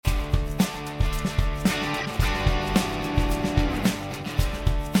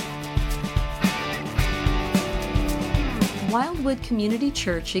Wildwood Community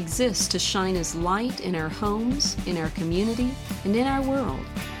Church exists to shine as light in our homes, in our community, and in our world.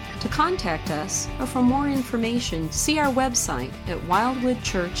 To contact us or for more information, see our website at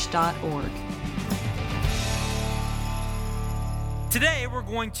wildwoodchurch.org. Today we're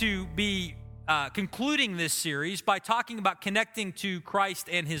going to be concluding this series by talking about connecting to Christ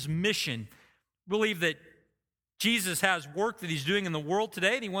and His mission. We believe that Jesus has work that He's doing in the world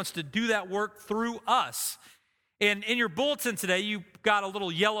today, and He wants to do that work through us. And in your bulletin today, you've got a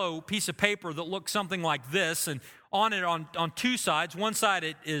little yellow piece of paper that looks something like this, and on it, on two sides, one side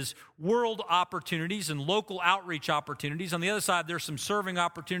it is world opportunities and local outreach opportunities. On the other side, there's some serving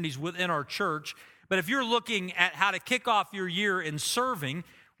opportunities within our church. But if you're looking at how to kick off your year in serving,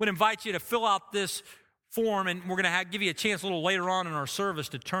 would invite you to fill out this form, and we're going to give you a chance a little later on in our service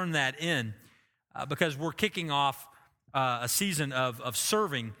to turn that in because we're kicking off a season of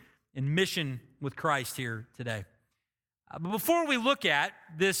serving in mission with Christ here today. But before we look at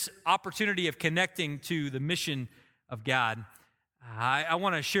this opportunity of connecting to the mission of God, I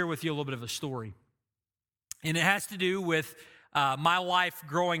want to share with you a little bit of a story. And it has to do with my life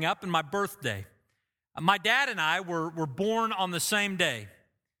growing up and my birthday. My dad and I were born on the same day,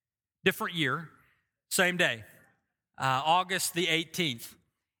 different year, same day, August the 18th.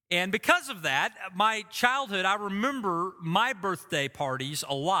 And because of that, my childhood, I remember my birthday parties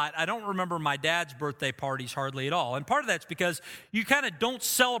a lot. I don't remember my dad's birthday parties hardly at all. And part of that's because you kind of don't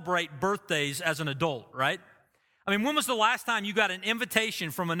celebrate birthdays as an adult, right? I mean, when was the last time you got an invitation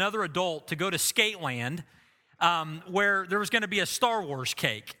from another adult to go to Skateland where there was going to be a Star Wars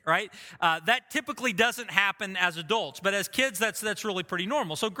cake, right? That typically doesn't happen as adults, but as kids, that's really pretty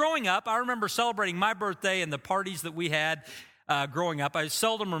normal. So growing up, I remember celebrating my birthday and the parties that we had growing up. I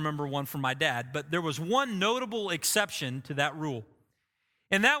seldom remember one from my dad, but there was one notable exception to that rule.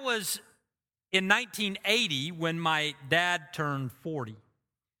 And that was in 1980 when my dad turned 40.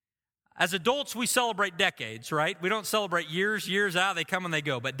 As adults, we celebrate decades, right? We don't celebrate years out, they come and they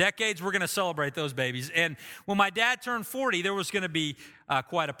go. But decades, we're going to celebrate those babies. And when my dad turned 40, there was going to be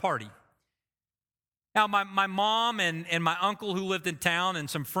quite a party. Now, my mom and my uncle who lived in town and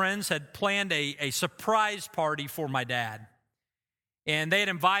some friends had planned a surprise party for my dad. And they had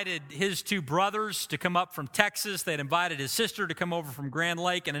invited his two brothers to come up from Texas. They had invited his sister to come over from Grand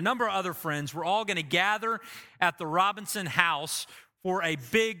Lake. And a number of other friends were all going to gather at the Robinson house for a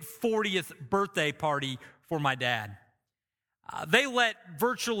big 40th birthday party for my dad. They let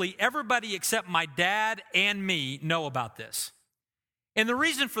virtually everybody except my dad and me know about this. And the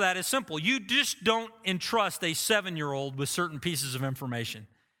reason for that is simple. You just don't entrust a 7-year-old with certain pieces of information.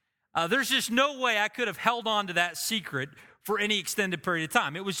 There's just no way I could have held on to that secret for any extended period of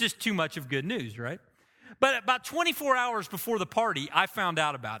time. It was just too much of good news, right? But about 24 hours before the party, I found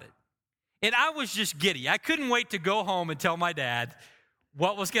out about it. And I was just giddy. I couldn't wait to go home and tell my dad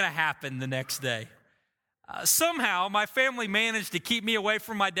what was going to happen the next day. Somehow, my family managed to keep me away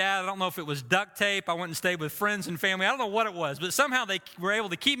from my dad. I don't know if it was duct tape. I went and stayed with friends and family. I don't know what it was, but somehow they were able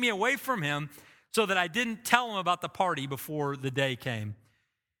to keep me away from him so that I didn't tell him about the party before the day came.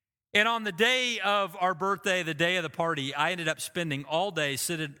 And on the day of our birthday, the day of the party, I ended up spending all day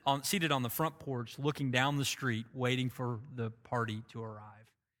seated on the front porch, looking down the street, waiting for the party to arrive.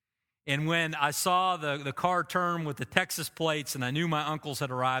 And when I saw the car turn with the Texas plates and I knew my uncles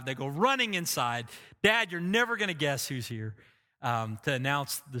had arrived, they go running inside. Dad, you're never going to guess who's here, to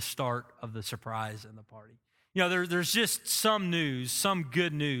announce the start of the surprise and the party. You know, there's just some news, some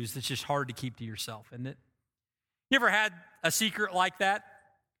good news that's just hard to keep to yourself, isn't it? You ever had a secret like that?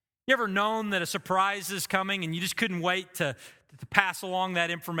 You ever known that a surprise is coming and you just couldn't wait to pass along that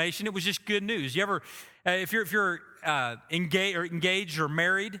information? It was just good news. You ever, if you're engaged or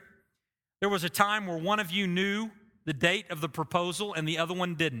married, there was a time where one of you knew the date of the proposal and the other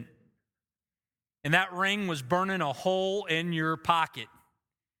one didn't. And that ring was burning a hole in your pocket.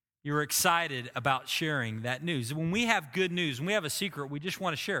 You were excited about sharing that news. When we have good news, when we have a secret, we just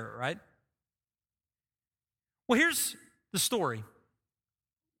want to share it, right? Well, here's the story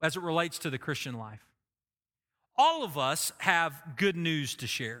as it relates to the Christian life. All of us have good news to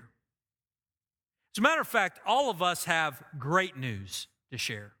share. As a matter of fact, all of us have great news to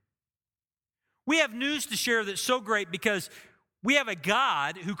share. We have news to share that's so great because we have a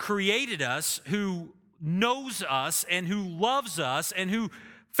God who created us, who knows us, and who loves us, and who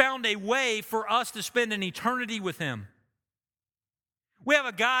found a way for us to spend an eternity with Him. We have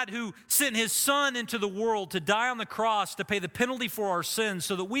a God who sent His Son into the world to die on the cross to pay the penalty for our sins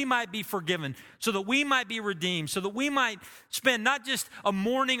so that we might be forgiven, so that we might be redeemed, so that we might spend not just a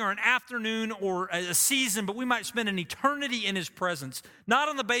morning or an afternoon or a season, but we might spend an eternity in His presence, not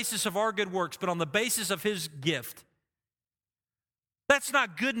on the basis of our good works, but on the basis of His gift. That's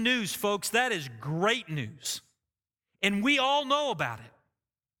not good news, folks. That is great news. And we all know about it.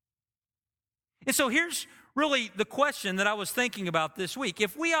 And so here's really the question that I was thinking about this week.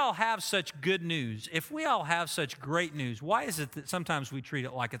 If we all have such good news, if we all have such great news, why is it that sometimes we treat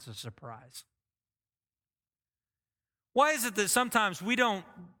it like it's a surprise? Why is it that sometimes we don't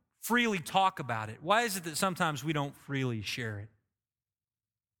freely talk about it? Why is it that sometimes we don't freely share it?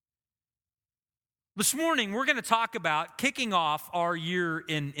 This morning, we're going to talk about kicking off our year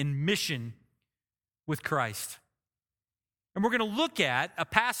in mission with Christ. And we're going to look at a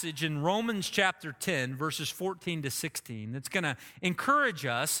passage in Romans chapter 10, verses 14 to 16, that's going to encourage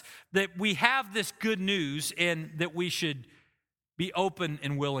us that we have this good news and that we should be open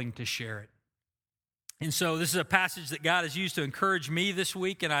and willing to share it. And so this is a passage that God has used to encourage me this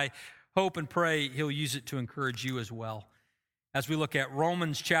week, and I hope and pray He'll use it to encourage you as well as we look at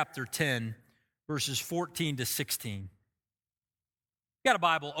Romans chapter 10, verses 14 to 16. You got a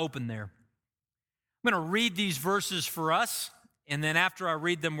Bible open there. I'm going to read these verses for us, and then after I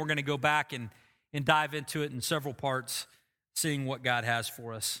read them, we're going to go back and dive into it in several parts, seeing what God has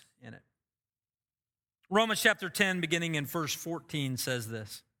for us in it. Romans chapter 10, beginning in verse 14, says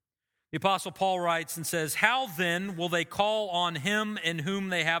this. The Apostle Paul writes and says, "How then will they call on him in whom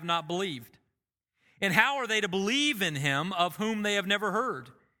they have not believed? And how are they to believe in him of whom they have never heard?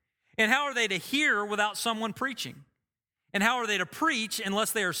 And how are they to hear without someone preaching? And how are they to preach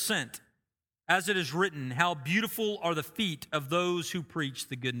unless they are sent? As it is written, how beautiful are the feet of those who preach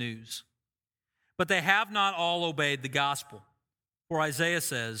the good news. But they have not all obeyed the gospel. For Isaiah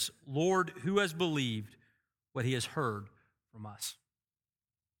says, 'Lord, who has believed what he has heard from us?'"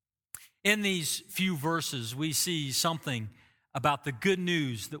 In these few verses, we see something about the good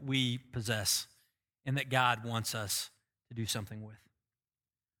news that we possess and that God wants us to do something with.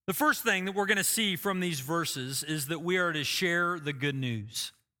 The first thing that we're going to see from these verses is that we are to share the good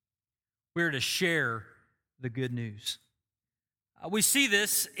news. We are to share the good news. We see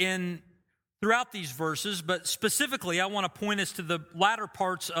this throughout these verses, but specifically I want to point us to the latter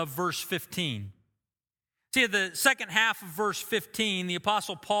parts of verse 15. See, at the second half of verse 15, the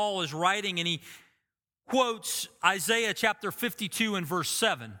Apostle Paul is writing and he quotes Isaiah chapter 52 and verse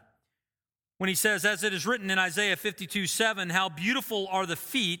 7. When he says, as it is written in Isaiah 52:7, how beautiful are the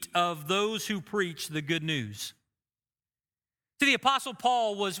feet of those who preach the good news. See, the Apostle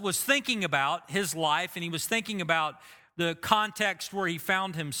Paul was thinking about his life, and he was thinking about the context where he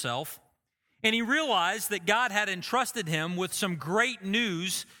found himself, and he realized that God had entrusted him with some great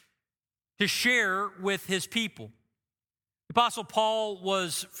news to share with his people. The Apostle Paul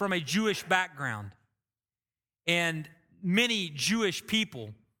was from a Jewish background, and many Jewish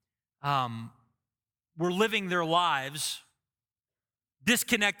people were living their lives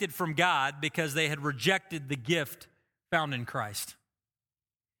disconnected from God because they had rejected the gift found in Christ.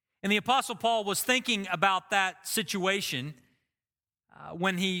 And the Apostle Paul was thinking about that situation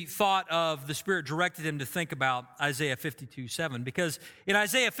when he thought of, the Spirit directed him to think about Isaiah 52:7. Because in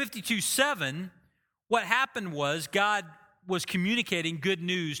Isaiah 52:7, what happened was God was communicating good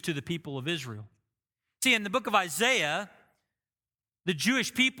news to the people of Israel. See, in the book of Isaiah, the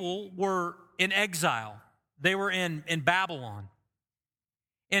Jewish people were in exile. They were in Babylon.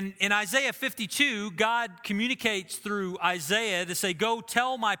 In Isaiah 52, God communicates through Isaiah to say, go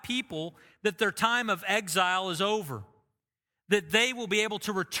tell my people that their time of exile is over, that they will be able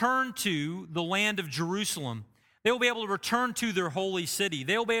to return to the land of Jerusalem. They will be able to return to their holy city.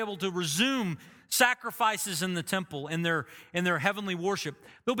 They will be able to resume sacrifices in the temple, in their heavenly worship.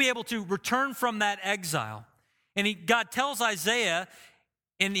 They'll be able to return from that exile. And God tells Isaiah,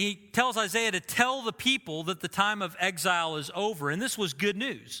 and he tells Isaiah to tell the people that the time of exile is over. And this was good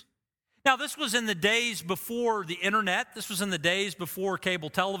news. Now, this was in the days before the internet. This was in the days before cable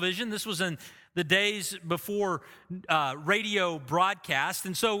television. This was in the days before radio broadcast.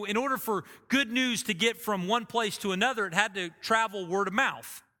 And so in order for good news to get from one place to another, it had to travel word of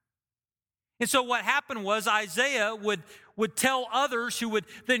mouth. And so what happened was Isaiah would tell others who would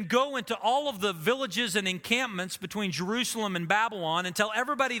then go into all of the villages and encampments between Jerusalem and Babylon and tell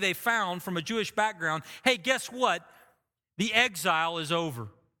everybody they found from a Jewish background, hey, guess what? The exile is over.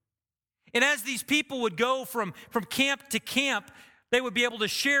 And as these people would go from camp to camp, they would be able to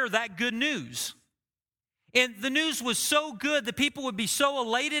share that good news. And the news was so good that people would be so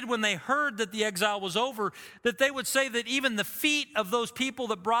elated when they heard that the exile was over that they would say that even the feet of those people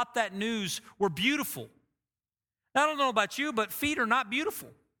that brought that news were beautiful. Now, I don't know about you, but feet are not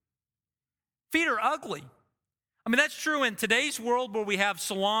beautiful. Feet are ugly. I mean, that's true in today's world where we have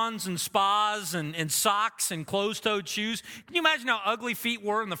salons and spas and socks and closed-toed shoes. Can you imagine how ugly feet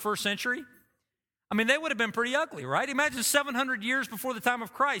were in the first century? I mean, they would have been pretty ugly, right? Imagine 700 years before the time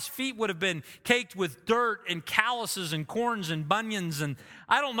of Christ. Feet would have been caked with dirt and calluses and corns and bunions and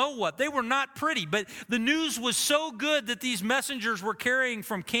I don't know what. They were not pretty, but the news was so good that these messengers were carrying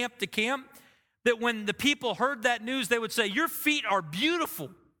from camp to camp that when the people heard that news, they would say, "Your feet are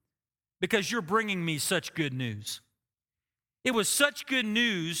beautiful because you're bringing me such good news." It was such good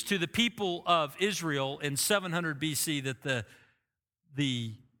news to the people of Israel in 700 BC that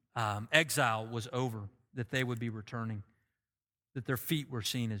the exile was over, that they would be returning, that their feet were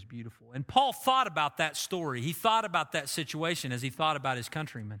seen as beautiful. And Paul thought about that story. He thought about that situation as he thought about his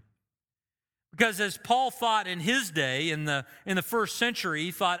countrymen. Because as Paul thought in his day, in the first century,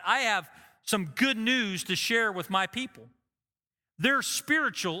 he thought, I have some good news to share with my people. Their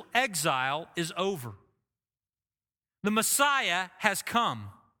spiritual exile is over. The Messiah has come.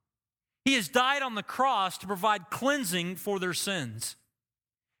 He has died on the cross to provide cleansing for their sins.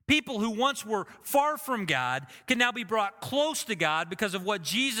 People who once were far from God can now be brought close to God because of what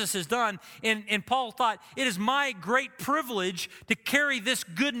Jesus has done. And Paul thought, it is my great privilege to carry this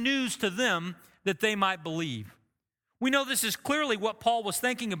good news to them that they might believe. We know this is clearly what Paul was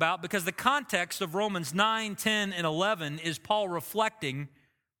thinking about because the context of Romans 9, 10, and 11 is Paul reflecting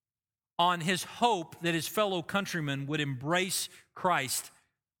on his hope that his fellow countrymen would embrace Christ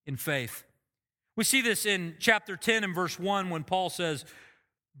in faith. We see this in chapter 10 and verse 1 when Paul says,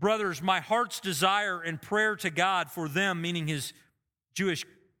 "Brothers, my heart's desire and prayer to God for them," meaning his Jewish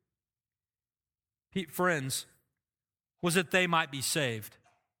friends, "was that they might be saved."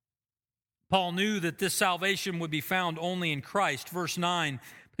 Paul knew that this salvation would be found only in Christ. Verse 9,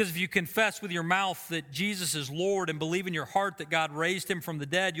 "Because if you confess with your mouth that Jesus is Lord and believe in your heart that God raised him from the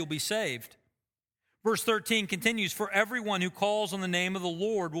dead, you'll be saved." Verse 13 continues, "For everyone who calls on the name of the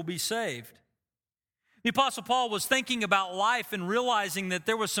Lord will be saved." The Apostle Paul was thinking about life and realizing that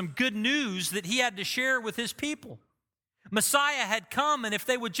there was some good news that he had to share with his people. Messiah had come, and if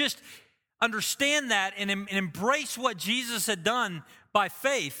they would just understand that and embrace what Jesus had done by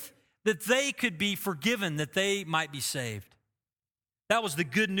faith, that they could be forgiven, that they might be saved. That was the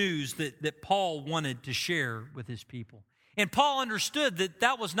good news that Paul wanted to share with his people. And Paul understood that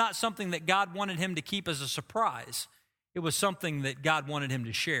that was not something that God wanted him to keep as a surprise. It was something that God wanted him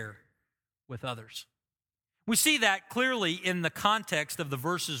to share with others. We see that clearly in the context of the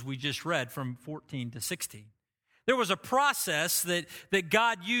verses we just read from 14 to 16. There was a process that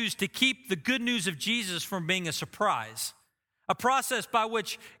God used to keep the good news of Jesus from being a surprise. A process by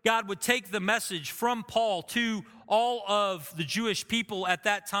which God would take the message from Paul to all of the Jewish people at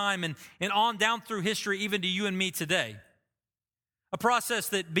that time and on down through history, even to you and me today. A process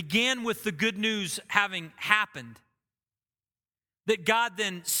that began with the good news having happened, that God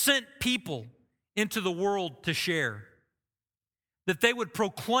then sent people into the world to share, that they would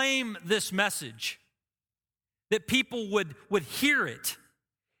proclaim this message, that people would hear it,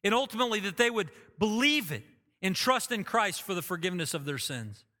 and ultimately that they would believe it and trust in Christ for the forgiveness of their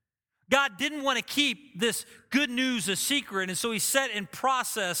sins. God didn't want to keep this good news a secret, and so he set in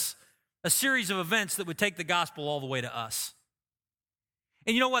process a series of events that would take the gospel all the way to us.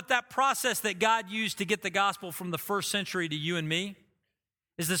 And you know what? That process that God used to get the gospel from the first century to you and me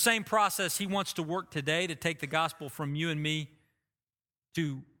is the same process he wants to work today to take the gospel from you and me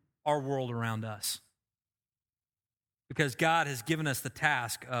to our world around us. Because God has given us the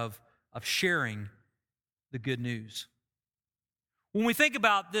task of sharing the good news. When we think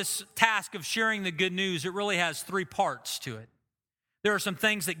about this task of sharing the good news, it really has three parts to it. There are some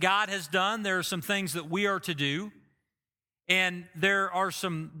things that God has done, there are some things that we are to do, and there are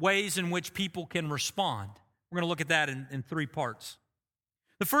some ways in which people can respond. We're going to look at that in three parts.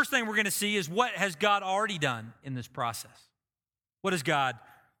 The first thing we're going to see is what has God already done in this process? What has God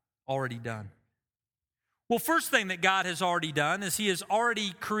already done? Well, first thing that God has already done is he has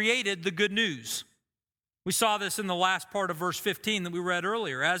already created the good news. We saw this in the last part of verse 15 that we read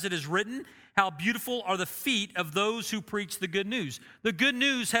earlier. As it is written, how beautiful are the feet of those who preach the good news. The good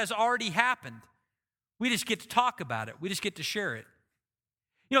news has already happened. We just get to talk about it. We just get to share it.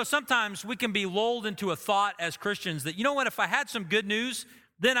 You know, sometimes we can be lulled into a thought as Christians that, you know what, if I had some good news,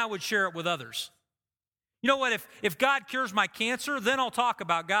 then I would share it with others. You know what, if God cures my cancer, then I'll talk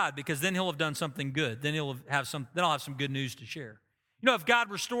about God because then he'll have done something good. Then I'll have some good news to share. You know, if God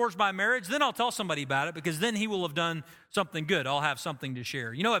restores my marriage, then I'll tell somebody about it because then he will have done something good. I'll have something to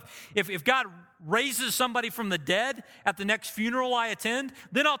share. You know, if God raises somebody from the dead at the next funeral I attend,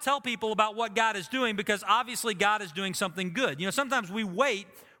 then I'll tell people about what God is doing because obviously God is doing something good. You know, sometimes we wait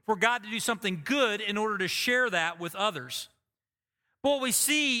for God to do something good in order to share that with others. But what we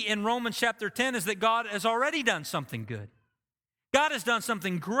see in Romans chapter 10 is that God has already done something good. God has done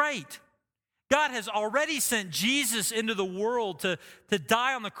something great. God has already sent Jesus into the world to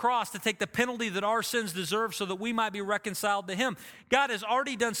die on the cross, to take the penalty that our sins deserve so that we might be reconciled to him. God has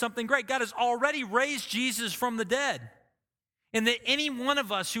already done something great. God has already raised Jesus from the dead. And that any one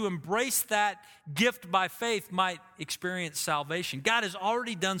of us who embrace that gift by faith might experience salvation. God has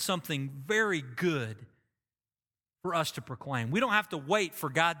already done something very good for us to proclaim. We don't have to wait for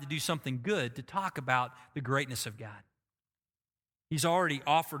God to do something good to talk about the greatness of God. He's already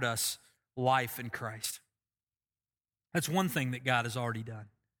offered us life in Christ. That's one thing that God has already done.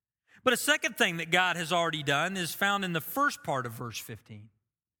 But a second thing that God has already done is found in the first part of verse 15.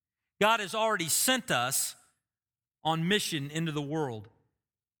 God has already sent us on mission into the world.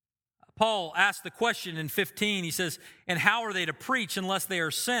 Paul asked the question in 15. He says, and how are they to preach unless they are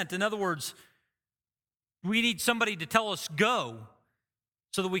sent? In other words, we need somebody to tell us go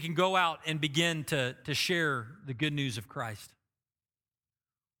so that we can go out and begin to share the good news of Christ.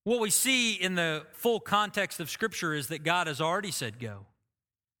 What we see in the full context of Scripture is that God has already said go.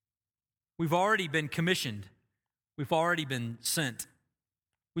 We've already been commissioned. We've already been sent.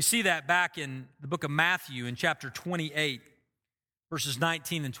 We see that back in the book of Matthew in chapter 28, verses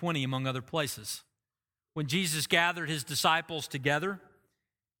 19 and 20, among other places. When Jesus gathered his disciples together,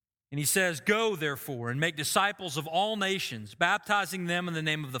 and he says, go, therefore, and make disciples of all nations, baptizing them in the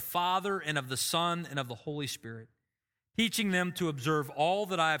name of the Father and of the Son and of the Holy Spirit, teaching them to observe all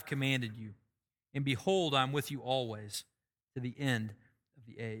that I have commanded you. And behold, I am with you always to the end of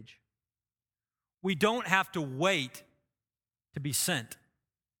the age. We don't have to wait to be sent.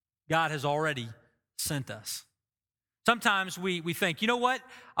 God has already sent us. Sometimes we think, you know what?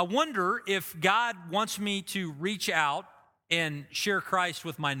 I wonder if God wants me to reach out and share Christ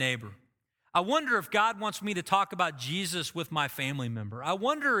with my neighbor. I wonder if God wants me to talk about Jesus with my family member. I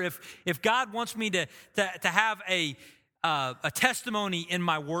wonder if God wants me to have a testimony in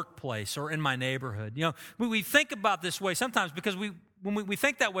my workplace or in my neighborhood. You know, we think about this way sometimes because when we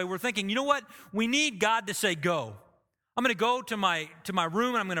think that way, we're thinking, you know what? We need God to say go. I'm going to go to my room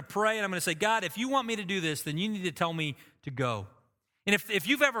and I'm going to pray and I'm going to say, God, if you want me to do this, then you need to tell me to go. And if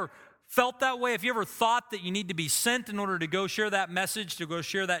you've ever felt that way, if you ever thought that you need to be sent in order to go share that message, to go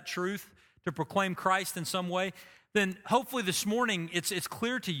share that truth, to proclaim Christ in some way, then hopefully this morning it's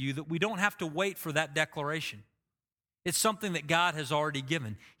clear to you that we don't have to wait for that declaration. It's something that God has already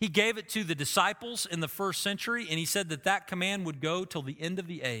given. He gave it to the disciples in the first century, and he said that command would go till the end of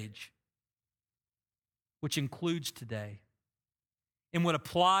the age, which includes today, and would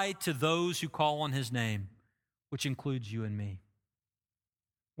apply to those who call on his name, which includes you and me.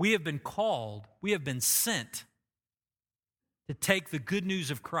 We have been called, we have been sent to take the good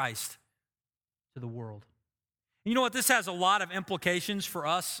news of Christ to the world. You know what? This has a lot of implications for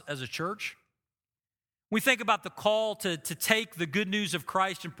us as a church. We think about the call to take the good news of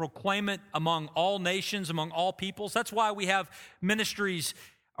Christ and proclaim it among all nations, among all peoples. That's why we have ministries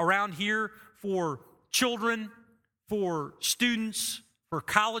around here for children, for students, for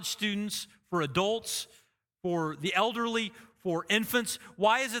college students, for adults, for the elderly, for infants.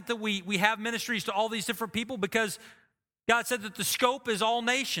 Why is it that we have ministries to all these different people? Because God said that the scope is all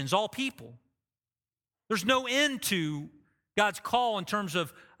nations, all people. There's no end to God's call in terms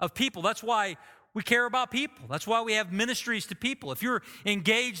of people. That's why we care about people. That's why we have ministries to people. If you're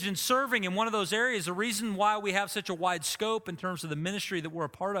engaged in serving in one of those areas, the reason why we have such a wide scope in terms of the ministry that we're a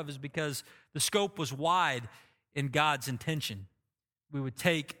part of is because the scope was wide in God's intention. We would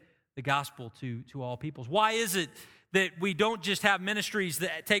take the gospel to all peoples. Why is it that we don't just have ministries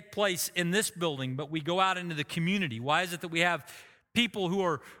that take place in this building, but we go out into the community? Why is it that we have people who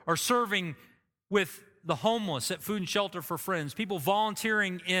are serving with the homeless at Food and Shelter for Friends, people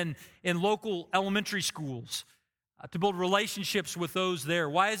volunteering in local elementary schools to build relationships with those there?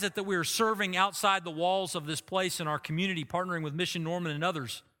 Why is it that we are serving outside the walls of this place in our community, partnering with Mission Norman and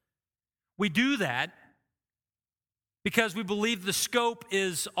others? We do that because we believe the scope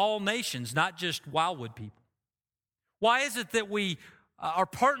is all nations, not just Wildwood people. Why is it that we are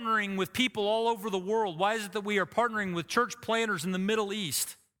partnering with people all over the world? Why is it that we are partnering with church planters in the Middle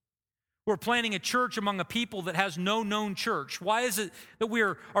East? We're planting a church among a people that has no known church. Why is it that we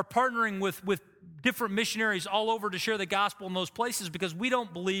are partnering with different missionaries all over to share the gospel in those places? Because we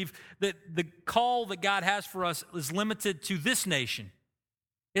don't believe that the call that God has for us is limited to this nation.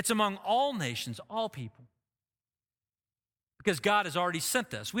 It's among all nations, all people. Because God has already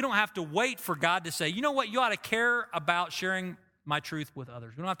sent us. We don't have to wait for God to say, you know what, you ought to care about sharing my truth with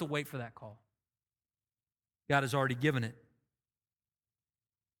others. We don't have to wait for that call. God has already given it.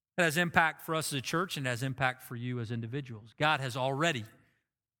 It has impact for us as a church and it has impact for you as individuals. God has already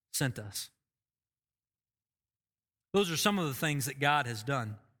sent us. Those are some of the things that God has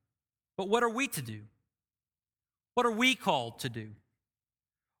done. But what are we to do? What are we called to do?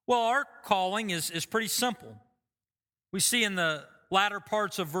 Well, our calling is pretty simple. We see in the latter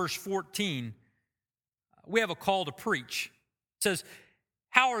parts of verse 14, we have a call to preach. It says,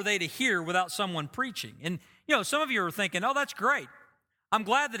 how are they to hear without someone preaching? And, some of you are thinking, oh, that's great. I'm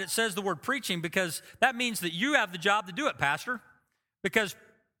glad that it says the word preaching because that means that you have the job to do it, Pastor. Because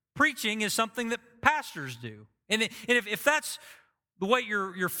preaching is something that pastors do. And if that's the way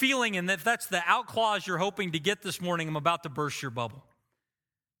you're feeling and if that's the out clause you're hoping to get this morning, I'm about to burst your bubble.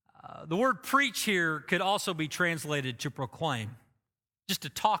 The word preach here could also be translated to proclaim, just to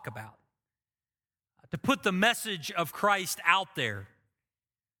talk about, to put the message of Christ out there.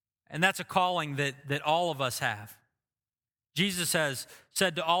 And that's a calling that all of us have. Jesus has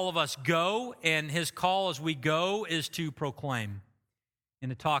said to all of us, go, and his call as we go is to proclaim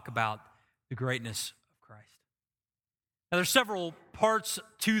and to talk about the greatness of Christ. Now, there's several parts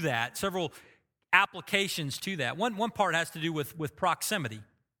to that, several applications to that. One part has to do with proximity.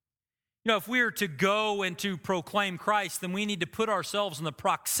 If we are to go and to proclaim Christ, then we need to put ourselves in the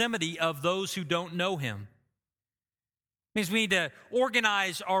proximity of those who don't know him. It means we need to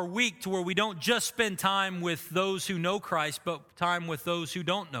organize our week to where we don't just spend time with those who know Christ, but time with those who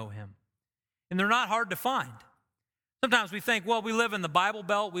don't know him. And they're not hard to find. Sometimes we think, well, we live in the Bible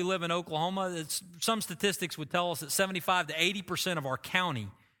Belt, we live in Oklahoma. Some statistics would tell us that 75 to 80% of our county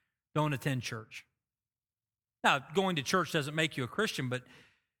don't attend church. Now, going to church doesn't make you a Christian, but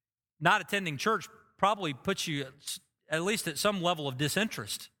not attending church probably puts you at least at some level of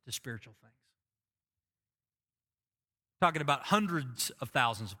disinterest to spiritual things. Talking about hundreds of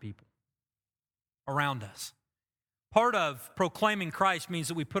thousands of people around us. Part of proclaiming Christ means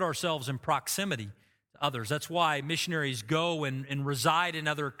that we put ourselves in proximity to others. That's why missionaries go and reside in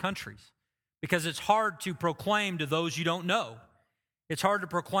other countries, because it's hard to proclaim to those you don't know. It's hard to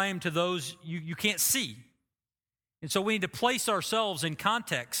proclaim to those you can't see. And so we need to place ourselves in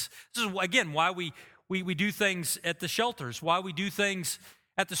context. This is, again, why we do things at the shelters, why we do things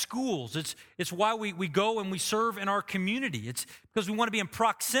at the schools. It's why we go and we serve in our community. It's because we want to be in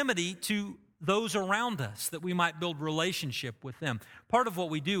proximity to those around us that we might build relationship with them. Part of what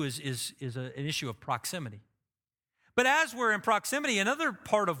we do is an issue of proximity. But as we're in proximity, another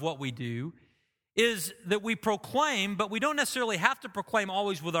part of what we do is that we proclaim, but we don't necessarily have to proclaim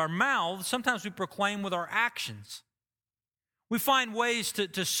always with our mouths. Sometimes we proclaim with our actions. We find ways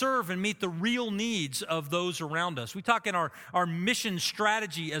to serve and meet the real needs of those around us. We talk in our mission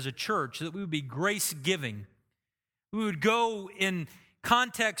strategy as a church that we would be grace-giving. We would go in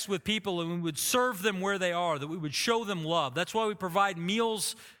context with people and we would serve them where they are, that we would show them love. That's why we provide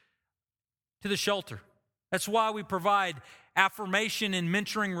meals to the shelter. That's why we provide affirmation and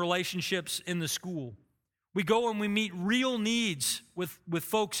mentoring relationships in the school. We go and we meet real needs with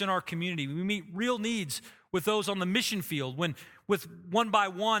folks in our community. We meet real needs with those on the mission field. When with One by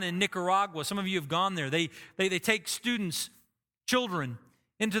One in Nicaragua, some of you have gone there. They take students, children,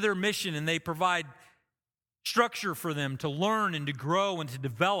 into their mission, and they provide structure for them to learn and to grow and to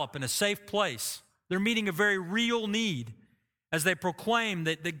develop in a safe place. They're meeting a very real need as they proclaim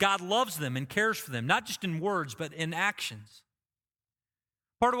that God loves them and cares for them, not just in words, but in actions.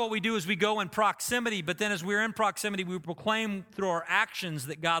 Part of what we do is we go in proximity, but then as we're in proximity, we proclaim through our actions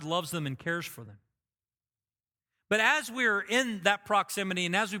that God loves them and cares for them. But as we're in that proximity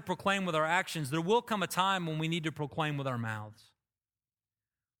and as we proclaim with our actions, there will come a time when we need to proclaim with our mouths.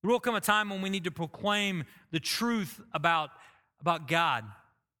 There will come a time when we need to proclaim the truth about God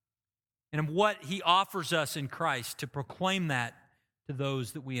and what he offers us in Christ, to proclaim that to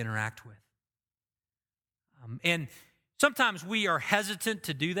those that we interact with. And sometimes we are hesitant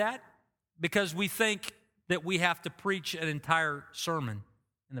to do that because we think that we have to preach an entire sermon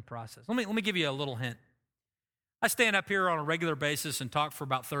in the process. Let me give you a little hint. I stand up here on a regular basis and talk for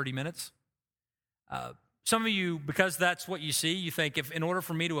about 30 minutes. Some of you, because that's what you see, you think if in order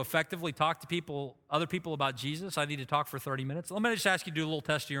for me to effectively talk to other people about Jesus, I need to talk for 30 minutes. Let me just ask you to do a little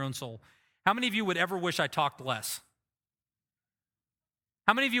test of your own soul. How many of you would ever wish I talked less?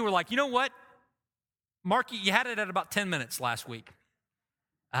 How many of you were like, you know what? Mark, you had it at about 10 minutes last week.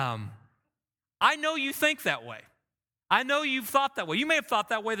 I know you think that way. I know you've thought that way. You may have thought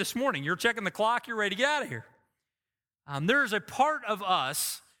that way this morning. You're checking the clock. You're ready to get out of here. There's a part of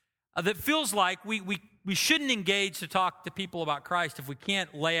us that feels like we shouldn't engage to talk to people about Christ if we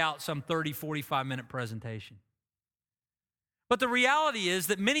can't lay out some 30, 45-minute presentation. But the reality is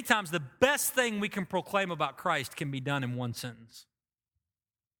that many times the best thing we can proclaim about Christ can be done in one sentence.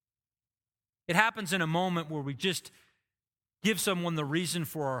 It happens in a moment where we just give someone the reason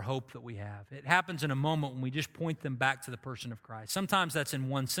for our hope that we have. It happens in a moment when we just point them back to the person of Christ. Sometimes that's in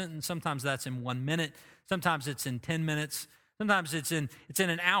one sentence. Sometimes that's in 1 minute. Sometimes it's in 10 minutes. Sometimes it's in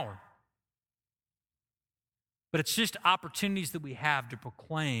an hour. But it's just opportunities that we have to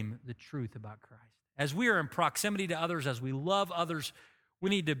proclaim the truth about Christ. As we are in proximity to others, as we love others, we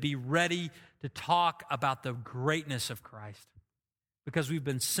need to be ready to talk about the greatness of Christ because we've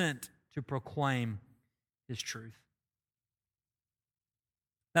been sent to proclaim his truth.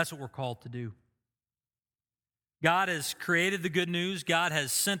 That's what we're called to do. God has created the good news. God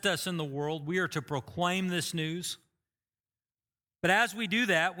has sent us in the world. We are to proclaim this news. But as we do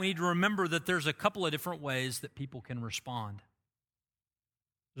that, we need to remember that there's a couple of different ways that people can respond.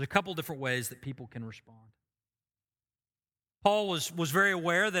 There's a couple different ways that people can respond. Paul was very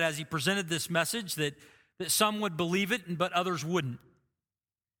aware that as he presented this message that some would believe it, but others wouldn't.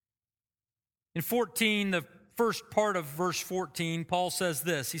 In 14, the first part of verse 14, Paul says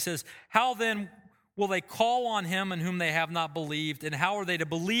this. He says, "How then will they call on him in whom they have not believed? And how are they to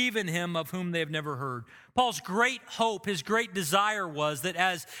believe in him of whom they have never heard?" Paul's great hope, his great desire was that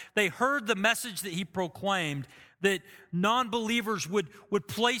as they heard the message that he proclaimed, that non-believers would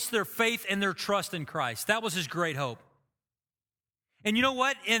place their faith and their trust in Christ. That was his great hope. And you know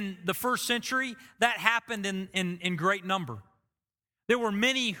what? In the first century, that happened in great number. There were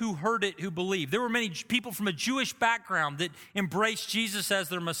many who heard it who believed. There were many people from a Jewish background that embraced Jesus as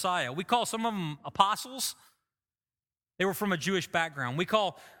their Messiah. We call some of them apostles. They were from a Jewish background. We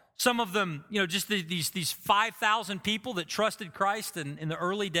call some of them, just these 5,000 people that trusted Christ in the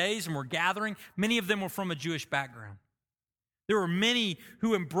early days and were gathering. Many of them were from a Jewish background. There were many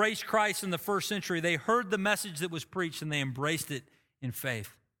who embraced Christ in the first century. They heard the message that was preached and they embraced it in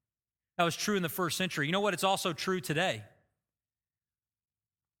faith. That was true in the first century. You know what? It's also true today.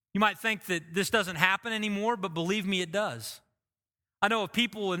 You might think that this doesn't happen anymore, but believe me, it does. I know of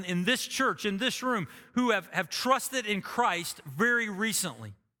people in this church, in this room, who have trusted in Christ very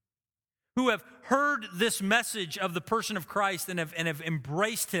recently, who have heard this message of the person of Christ and have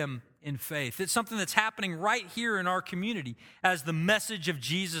embraced him in faith. It's something that's happening right here in our community as the message of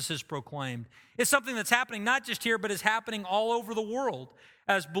Jesus is proclaimed. It's something that's happening not just here, but is happening all over the world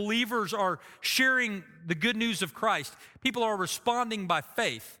as believers are sharing the good news of Christ. People are responding by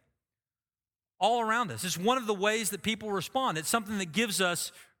faith all around us. It's one of the ways that people respond. It's something that gives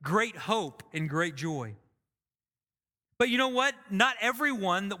us great hope and great joy. But you know what? Not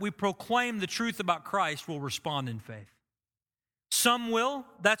everyone that we proclaim the truth about Christ will respond in faith. Some will.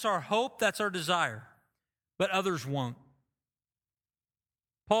 That's our hope. That's our desire. But others won't.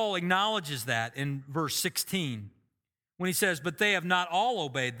 Paul acknowledges that in verse 16 when he says, "But they have not all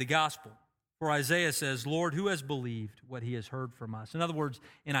obeyed the gospel. For Isaiah says, 'Lord, who has believed what he has heard from us?'" In other words,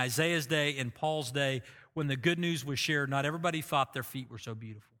 in Isaiah's day, in Paul's day, when the good news was shared, not everybody thought their feet were so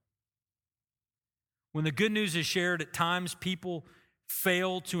beautiful. When the good news is shared, at times people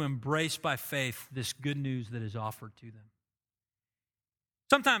fail to embrace by faith this good news that is offered to them.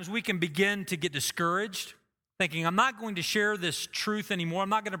 Sometimes we can begin to get discouraged, thinking, I'm not going to share this truth anymore. I'm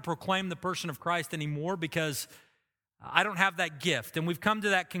not going to proclaim the person of Christ anymore because I don't have that gift. And we've come to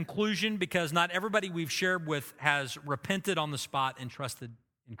that conclusion because not everybody we've shared with has repented on the spot and trusted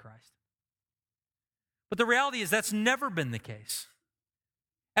in Christ. But the reality is that's never been the case.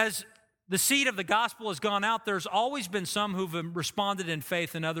 As the seed of the gospel has gone out, there's always been some who've responded in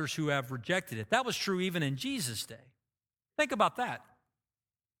faith and others who have rejected it. That was true even in Jesus' day. Think about that.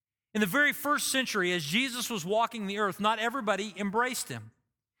 In the very first century, as Jesus was walking the earth, not everybody embraced him.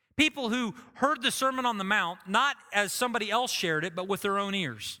 People who heard the Sermon on the Mount, not as somebody else shared it, but with their own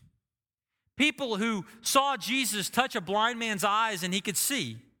ears. People who saw Jesus touch a blind man's eyes and he could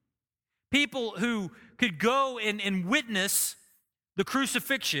see. People who could go and witness the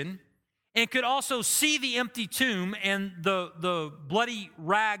crucifixion and could also see the empty tomb and the bloody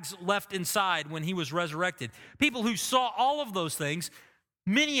rags left inside when he was resurrected. People who saw all of those things,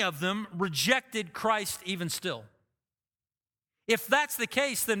 many of them rejected Christ even still. If that's the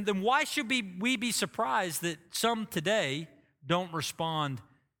case, then why should we be surprised that some today don't respond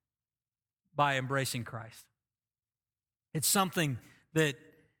by embracing Christ? It's something that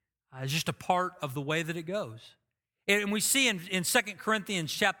is just a part of the way that it goes. And we see in 2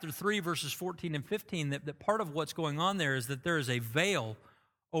 Corinthians chapter 3, verses 14 and 15, that part of what's going on there is that there is a veil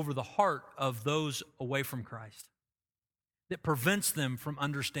over the heart of those away from Christ that prevents them from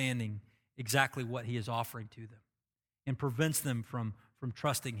understanding exactly what he is offering to them and prevents them from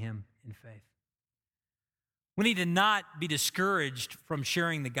trusting him in faith. We need to not be discouraged from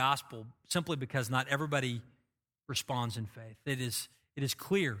sharing the gospel simply because not everybody responds in faith. It is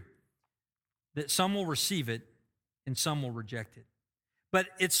clear that some will receive it and some will reject it. But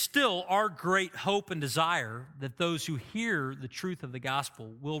it's still our great hope and desire that those who hear the truth of the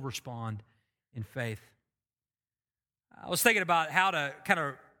gospel will respond in faith. I was thinking about how to kind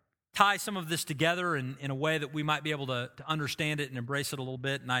of tie some of this together in a way that we might be able to understand it and embrace it a little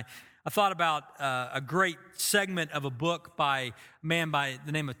bit. And I thought about a great segment of a book by a man by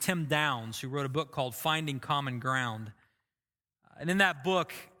the name of Tim Downs, who wrote a book called Finding Common Ground. And in that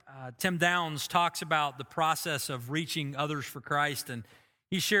book, Tim Downs talks about the process of reaching others for Christ, and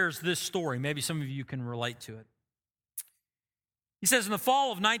he shares this story. Maybe some of you can relate to it. He says, in the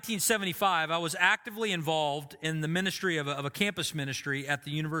fall of 1975, I was actively involved in the ministry of a campus ministry at the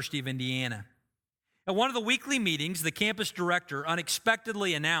University of Indiana. At one of the weekly meetings, the campus director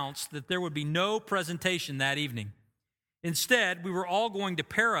unexpectedly announced that there would be no presentation that evening. Instead, we were all going to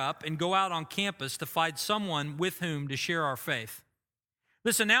pair up and go out on campus to find someone with whom to share our faith.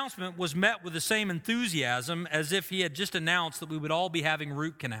 This announcement was met with the same enthusiasm as if he had just announced that we would all be having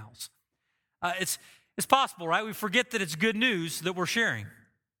root canals. It's possible, right? We forget that it's good news that we're sharing.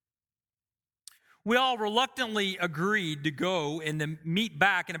 We all reluctantly agreed to go and to meet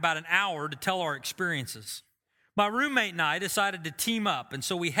back in about an hour to tell our experiences. My roommate and I decided to team up, and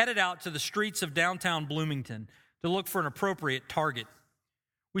so we headed out to the streets of downtown Bloomington to look for an appropriate target.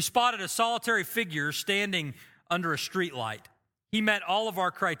 We spotted a solitary figure standing under a streetlight. He met all of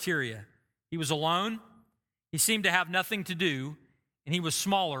our criteria. He was alone, he seemed to have nothing to do, and he was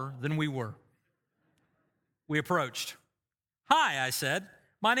smaller than we were. We approached. "Hi," I said.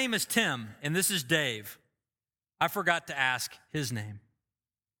 "My name is Tim, and this is Dave." I forgot to ask his name.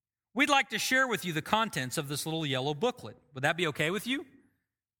 "We'd like to share with you the contents of this little yellow booklet. Would that be okay with you?"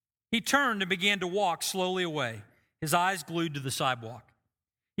 He turned and began to walk slowly away, his eyes glued to the sidewalk.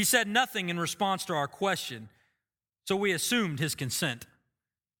 He said nothing in response to our question, so we assumed his consent.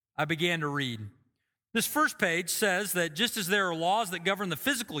 I began to read. This first page says that just as there are laws that govern the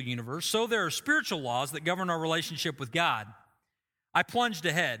physical universe, so there are spiritual laws that govern our relationship with God. I plunged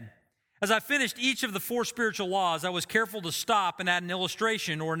ahead. As I finished each of the 4 spiritual laws, I was careful to stop and add an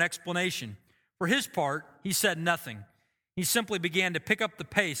illustration or an explanation. For his part, he said nothing. He simply began to pick up the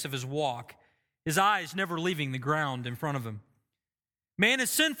pace of his walk, his eyes never leaving the ground in front of him. Man is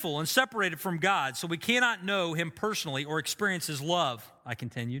sinful and separated from God, so we cannot know him personally or experience his love, I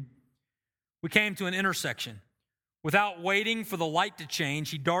continued. We came to an intersection. Without waiting for the light to change,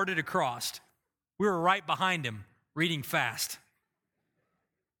 he darted across. We were right behind him, reading fast.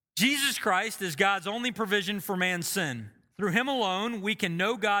 Jesus Christ is God's only provision for man's sin. Through him alone, we can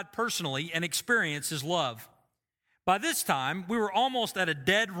know God personally and experience his love. By this time, we were almost at a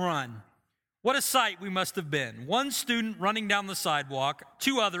dead run. What a sight we must have been. 1 student running down the sidewalk,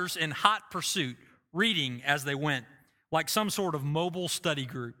 2 others in hot pursuit, reading as they went, like some sort of mobile study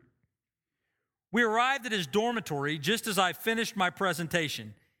group. We arrived at his dormitory just as I finished my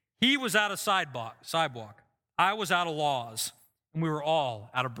presentation. He was out of sidewalk. I was out of laws, and we were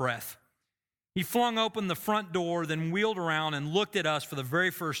all out of breath. He flung open the front door, then wheeled around and looked at us for the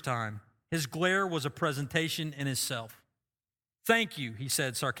very first time. His glare was a presentation in itself. "Thank you," he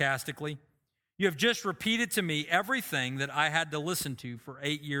said sarcastically. "You have just repeated to me everything that I had to listen to for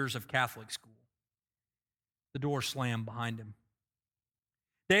 8 years of Catholic school." The door slammed behind him.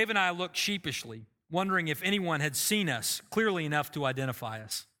 Dave and I looked sheepishly, wondering if anyone had seen us clearly enough to identify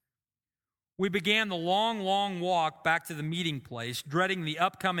us. We began the long walk back to the meeting place, dreading the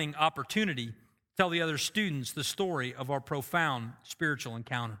upcoming opportunity to tell the other students the story of our profound spiritual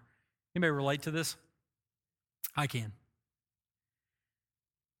encounter. Anybody relate to this? I can.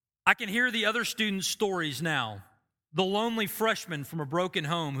 I can hear the other students' stories now. The lonely freshman from a broken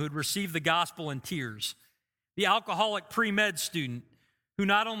home who had received the gospel in tears. The alcoholic pre-med student who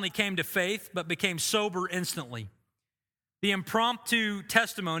not only came to faith but became sober instantly. The impromptu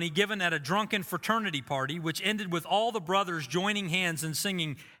testimony given at a drunken fraternity party, which ended with all the brothers joining hands and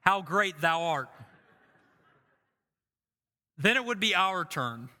singing, "How Great Thou Art." Then it would be our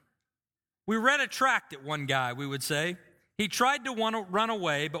turn. We read a tract at one guy, we would say. He tried to run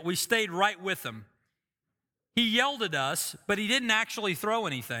away, but we stayed right with him. He yelled at us, but he didn't actually throw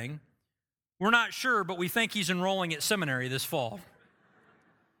anything. We're not sure, but we think he's enrolling at seminary this fall.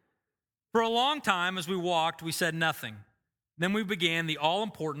 For a long time, as we walked, we said nothing. Then we began the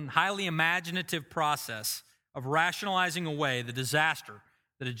all-important, highly imaginative process of rationalizing away the disaster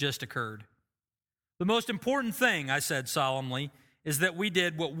that had just occurred. The most important thing, I said solemnly, is that we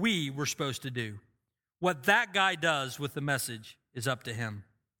did what we were supposed to do. What that guy does with the message is up to him.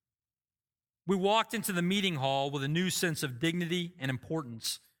 We walked into the meeting hall with a new sense of dignity and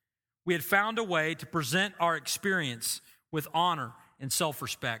importance. We had found a way to present our experience with honor and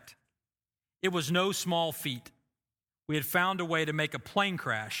self-respect. It was no small feat. we had found a way to make a plane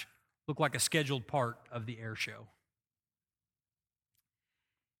crash look like a scheduled part of the air show.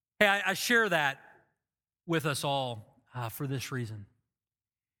 Hey, I share that with us all for this reason.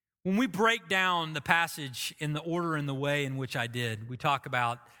 When we break down the passage in the order and the way in which I did, we talk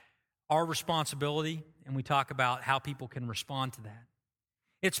about our responsibility and we talk about how people can respond to that.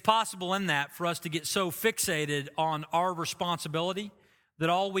 It's possible in that for us to get so fixated on our responsibility that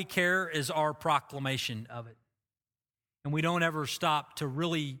all we care is our proclamation of it. And we don't ever stop to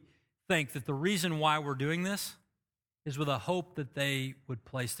really think that the reason why we're doing this is with a hope that they would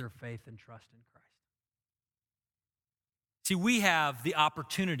place their faith and trust in Christ. See, we have the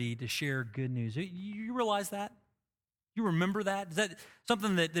opportunity to share good news. You realize that? You remember that? Is that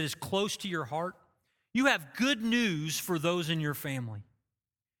something that is close to your heart? You have good news for those in your family.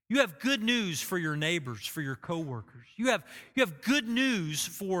 You have good news for your neighbors, for your coworkers. You have good news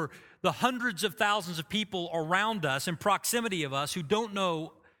for the hundreds of thousands of people around us in proximity of us who don't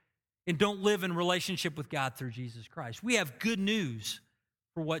know and don't live in relationship with God through Jesus Christ. We have good news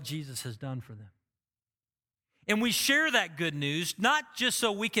for what Jesus has done for them. And we share that good news, not just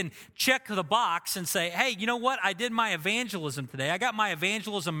so we can check the box and say, hey, you know what? I did my evangelism today. I got my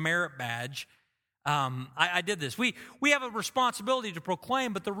evangelism merit badge. I did this. We have a responsibility to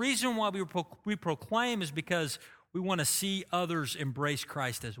proclaim, but the reason why we proclaim is because we want to see others embrace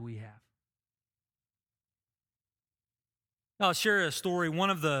Christ as we have. Now, I'll share a story. One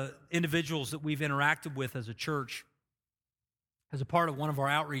of the individuals that we've interacted with as a church, as a part of one of our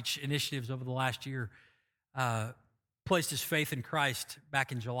outreach initiatives over the last year, placed his faith in Christ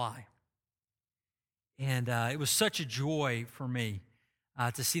back in July. And it was such a joy for me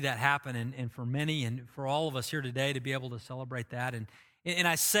to see that happen, and for many and for all of us here today to be able to celebrate that. And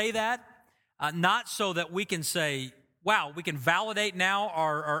I say that not so that we can say, wow, we can validate now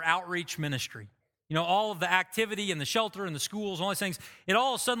our outreach ministry. You know, all of the activity and the shelter and the schools, all these things, it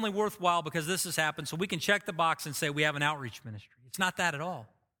all is suddenly worthwhile because this has happened, so we can check the box and say we have an outreach ministry. It's not that at all.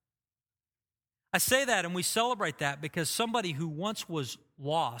 I say that and we celebrate that because somebody who once was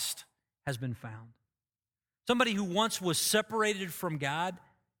lost has been found. Somebody who once was separated from God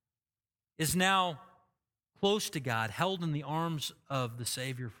is now close to God, held in the arms of the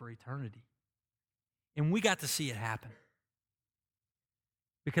Savior for eternity. And we got to see it happen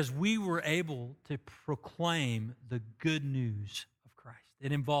because we were able to proclaim the good news of Christ.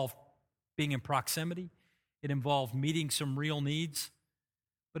 It involved being in proximity. It involved meeting some real needs.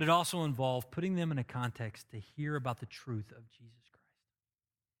 But it also involved putting them in a context to hear about the truth of Jesus Christ.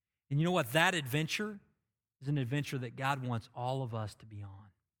 And you know what? That adventure is an adventure that God wants all of us to be on.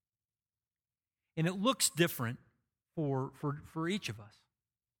 And it looks different for each of us.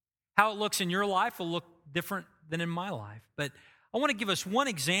 How it looks in your life will look different than in my life. But I want to give us one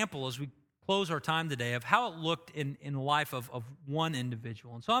example as we close our time today of how it looked in the life of one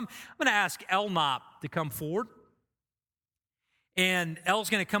individual. And so I'm going to ask El Knopp to come forward. And El's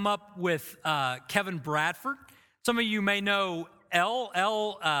going to come up with Kevin Bradford. Some of you may know El.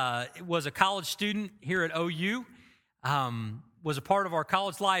 El was a college student here at OU, was a part of our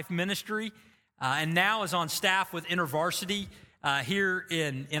college life ministry, and now is on staff with InterVarsity here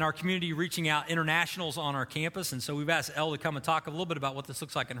in our community, reaching out internationals on our campus. And so we've asked Elle to come and talk a little bit about what this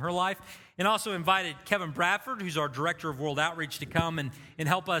looks like in her life, and also invited Kevin Bradford, who's our Director of World Outreach, to come and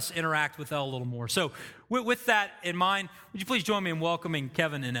help us interact with Elle a little more. So with that in mind, would you please join me in welcoming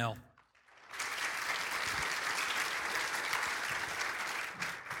Kevin and Elle?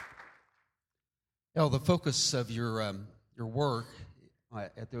 Elle, the focus of your work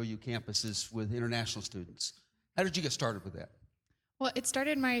at the OU campus is with international students. How did you get started with that? Well, it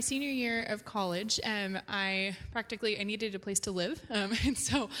started my senior year of college. I needed a place to live. And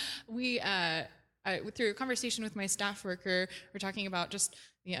so through a conversation with my staff worker, we're talking about just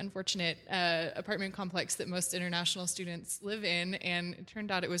the unfortunate apartment complex that most international students live in. And it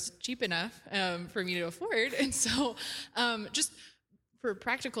turned out it was cheap enough for me to afford. And so just for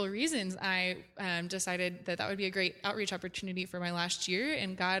practical reasons, I decided that would be a great outreach opportunity for my last year.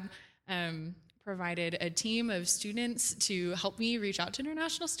 And God provided a team of students to help me reach out to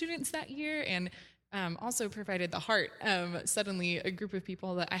international students that year, and also provided the heart. Suddenly, a group of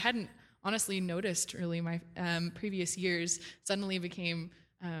people that I hadn't honestly noticed really my previous years suddenly became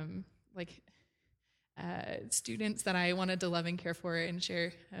students that I wanted to love and care for and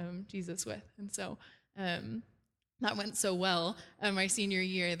share Jesus with. And so that went so well my senior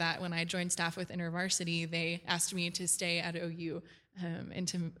year that when I joined staff with InterVarsity, they asked me to stay at OU and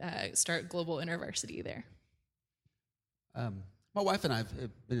to start Global InterVarsity there. My wife and I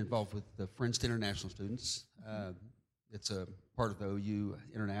have been involved with the Friends to International Students. It's a part of the OU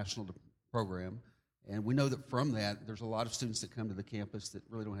International program. And we know that from that, there's a lot of students that come to the campus that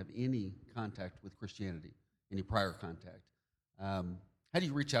really don't have any contact with Christianity, any prior contact. How do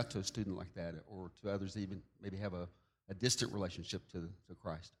you reach out to a student like that, or to others that even maybe have a distant relationship to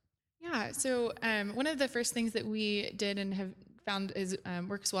Christ? Yeah, so one of the first things that we did and have found is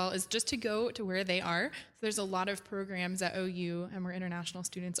works well is just to go to where they are. So there's a lot of programs at OU where international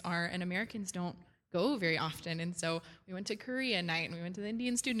students are, and Americans don't go very often. And so we went to Korea night, and we went to the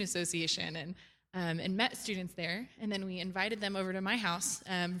Indian Student Association, and met students there. And then we invited them over to my house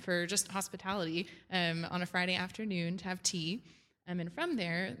for just hospitality on a Friday afternoon to have tea. And from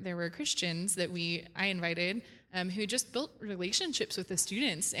there were Christians that I invited who just built relationships with the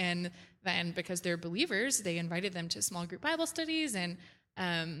students. And then because they're believers, they invited them to small group Bible studies and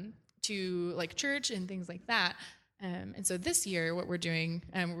to like church and things like that. And so this year, what we're doing,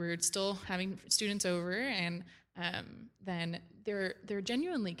 we're still having students over, and then they're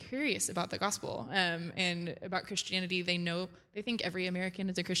genuinely curious about the gospel and about Christianity. They think every American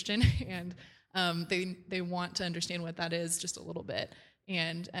is a Christian, and they want to understand what that is just a little bit.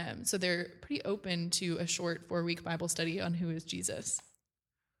 And so they're pretty open to a short 4-week Bible study on who is Jesus.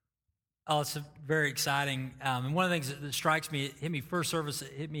 Oh, it's very exciting. And one of the things that strikes me, it hit me first service,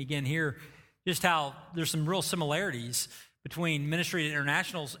 it hit me again here, just how there's some real similarities between ministry and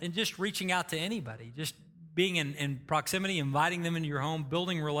internationals and just reaching out to anybody, just being in proximity, inviting them into your home,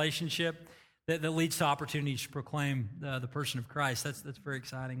 building relationship that leads to opportunities to proclaim the person of Christ. That's very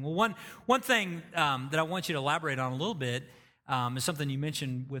exciting. Well, one thing that I want you to elaborate on a little bit is something you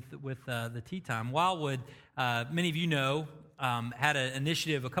mentioned with the tea time. Wildwood, many of you know, had an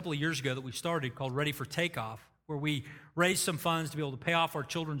initiative a couple of years ago that we started called Ready for Takeoff, where we raised some funds to be able to pay off our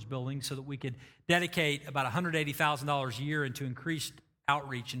children's building so that we could dedicate about $180,000 a year into increased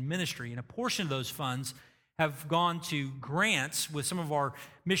outreach and ministry. And a portion of those funds have gone to grants with some of our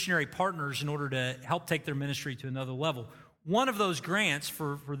missionary partners in order to help take their ministry to another level. One of those grants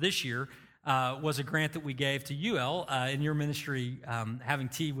for this year was a grant that we gave to UL in your ministry, having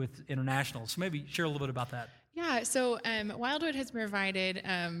tea with internationals. So maybe share a little bit about that. Yeah, so Wildwood has provided,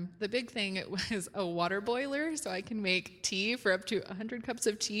 the big thing was a water boiler, so I can make tea for up to 100 cups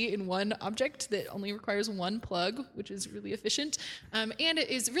of tea in one object that only requires one plug, which is really efficient. And it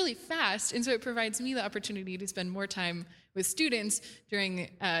is really fast, and so it provides me the opportunity to spend more time with students during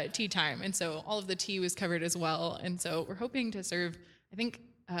tea time. And so all of the tea was covered as well. And so we're hoping to serve, I think,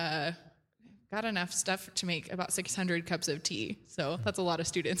 got enough stuff to make about 600 cups of tea. So that's a lot of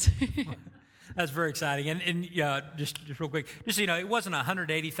students. That's very exciting. And just real quick, just so you know, it wasn't a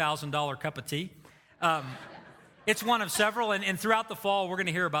 $180,000 cup of tea. It's one of several. And throughout the fall, we're going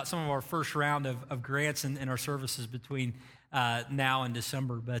to hear about some of our first round of grants and our services between now and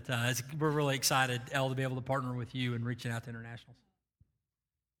December. But we're really excited, Elle, to be able to partner with you in reaching out to internationals.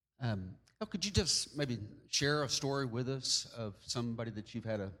 Could you just maybe share a story with us of somebody that you've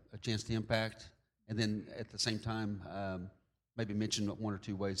had a chance to impact? And then at the same time, maybe mention one or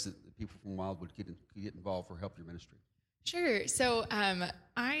two ways that people from Wildwood could get involved or help your ministry. Sure. So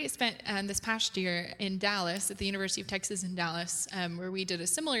I spent this past year in Dallas at the University of Texas in Dallas, where we did a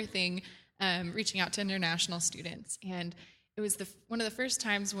similar thing, reaching out to international students. And it was one of the first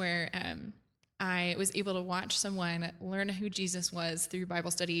times where I was able to watch someone learn who Jesus was through Bible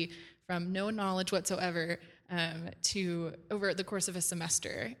study from no knowledge whatsoever to over the course of a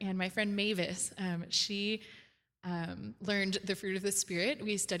semester. And my friend Mavis, she learned the fruit of the Spirit.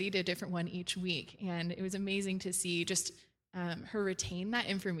 We studied a different one each week, and it was amazing to see just her retain that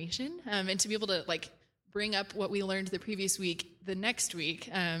information and to be able to bring up what we learned the previous week the next week.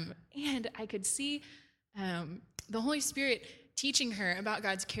 And I could see the Holy Spirit teaching her about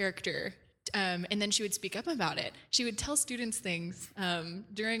God's character, and then she would speak up about it. She would tell students things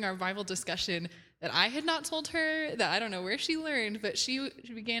during our Bible discussion that I had not told her, that I don't know where she learned, but she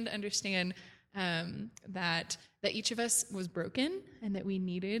began to understand that each of us was broken and that we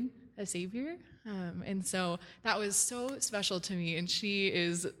needed a Savior. And so that was so special to me, and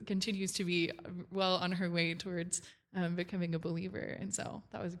she continues to be well on her way towards becoming a believer, and so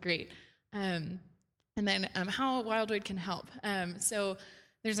that was great. And then how Wildwood can help. So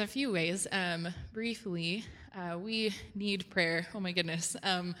there's a few ways. Briefly, we need prayer. Oh my goodness.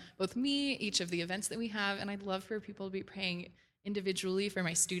 Both me, each of the events that we have, and I'd love for people to be praying individually for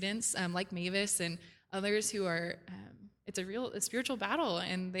my students, like Mavis and others who are, it's a spiritual battle,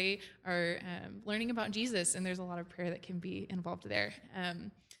 and they are learning about Jesus, and there's a lot of prayer that can be involved there.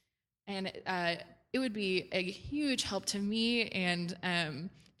 And it would be a huge help to me and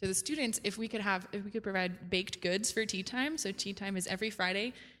to the students if we could provide baked goods for tea time. So tea time is every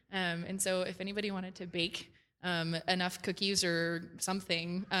Friday, and so if anybody wanted to bake enough cookies or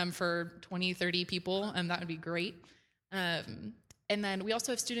something for 20, 30 people, that would be great. And then we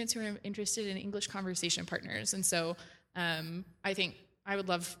also have students who are interested in English conversation partners. And so I think I would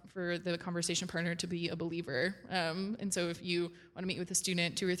love for the conversation partner to be a believer. And so if you want to meet with a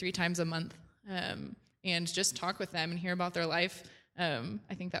student 2 or 3 times a month and just talk with them and hear about their life,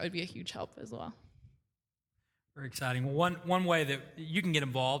 I think that would be a huge help as well. Very exciting. Well, one way that you can get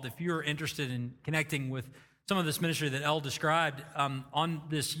involved, if you're interested in connecting with some of this ministry that Elle described, on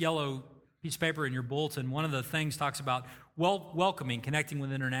this yellow piece of paper in your bulletin, one of the things talks about welcoming, connecting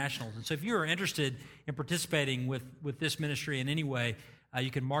with internationals. And so if you're interested in participating with this ministry in any way,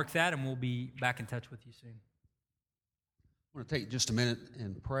 you can mark that, and we'll be back in touch with you soon. I want to take just a minute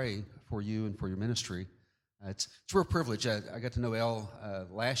and pray for you and for your ministry. It's a real privilege. I got to know Elle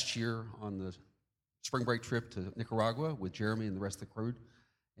last year on the spring break trip to Nicaragua with Jeremy and the rest of the crew,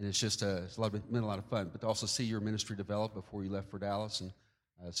 and it's just meant a lot of fun. But to also see your ministry develop before you left for Dallas and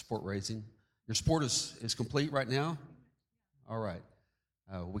support raising. Your support is complete right now? All right.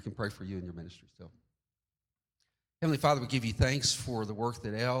 We can pray for you and your ministry still. Heavenly Father, we give you thanks for the work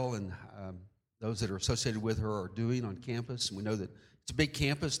that Elle and those that are associated with her are doing on campus. And we know that it's a big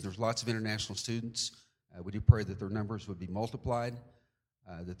campus and there's lots of international students. We do pray that their numbers would be multiplied,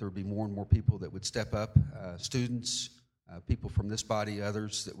 that there would be more and more people that would step up, students, people from this body,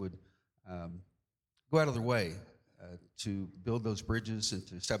 others that would go out of their way to build those bridges and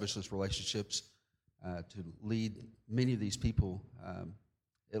to establish those relationships, to lead many of these people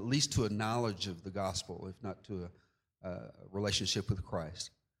at least to a knowledge of the gospel, if not to a relationship with Christ.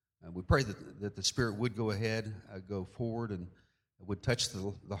 We pray that the Spirit would go ahead, go forward, and would touch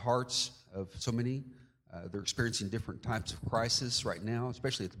the hearts of so many. They're experiencing different types of crisis right now,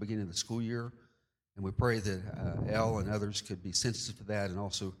 especially at the beginning of the school year. And we pray that Elle and others could be sensitive to that and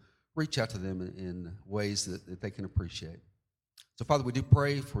also reach out to them in ways that they can appreciate. So, Father, we do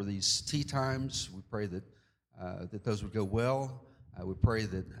pray for these tea times. We pray that those would go well. We pray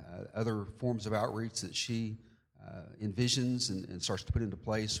that other forms of outreach that she envisions and starts to put into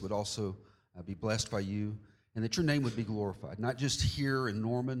place would also be blessed by you, and that your name would be glorified, not just here in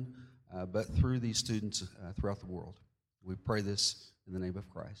Norman, but through these students throughout the world. We pray this in the name of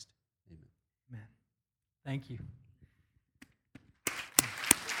Christ. Amen. Amen. Thank you.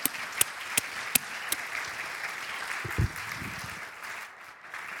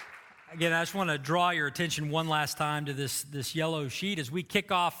 Again, I just want to draw your attention one last time to this yellow sheet. As we kick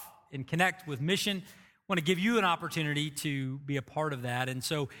off and connect with mission, I want to give you an opportunity to be a part of that. And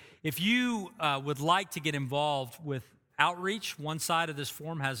so if you would like to get involved with outreach, one side of this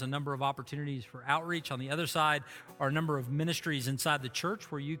form has a number of opportunities for outreach. On the other side are a number of ministries inside the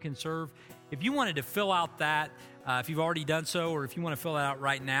church where you can serve. If you wanted to fill out that, if you've already done so, or if you want to fill that out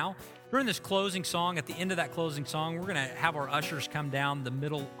right now, during this closing song, at the end of that closing song, we're going to have our ushers come down the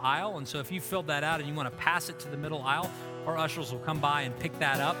middle aisle. And so if you filled that out and you want to pass it to the middle aisle, our ushers will come by and pick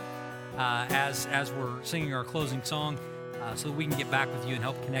that up as we're singing our closing song so that we can get back with you and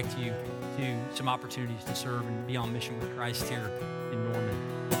help connect you to some opportunities to serve and be on mission with Christ here in Norman.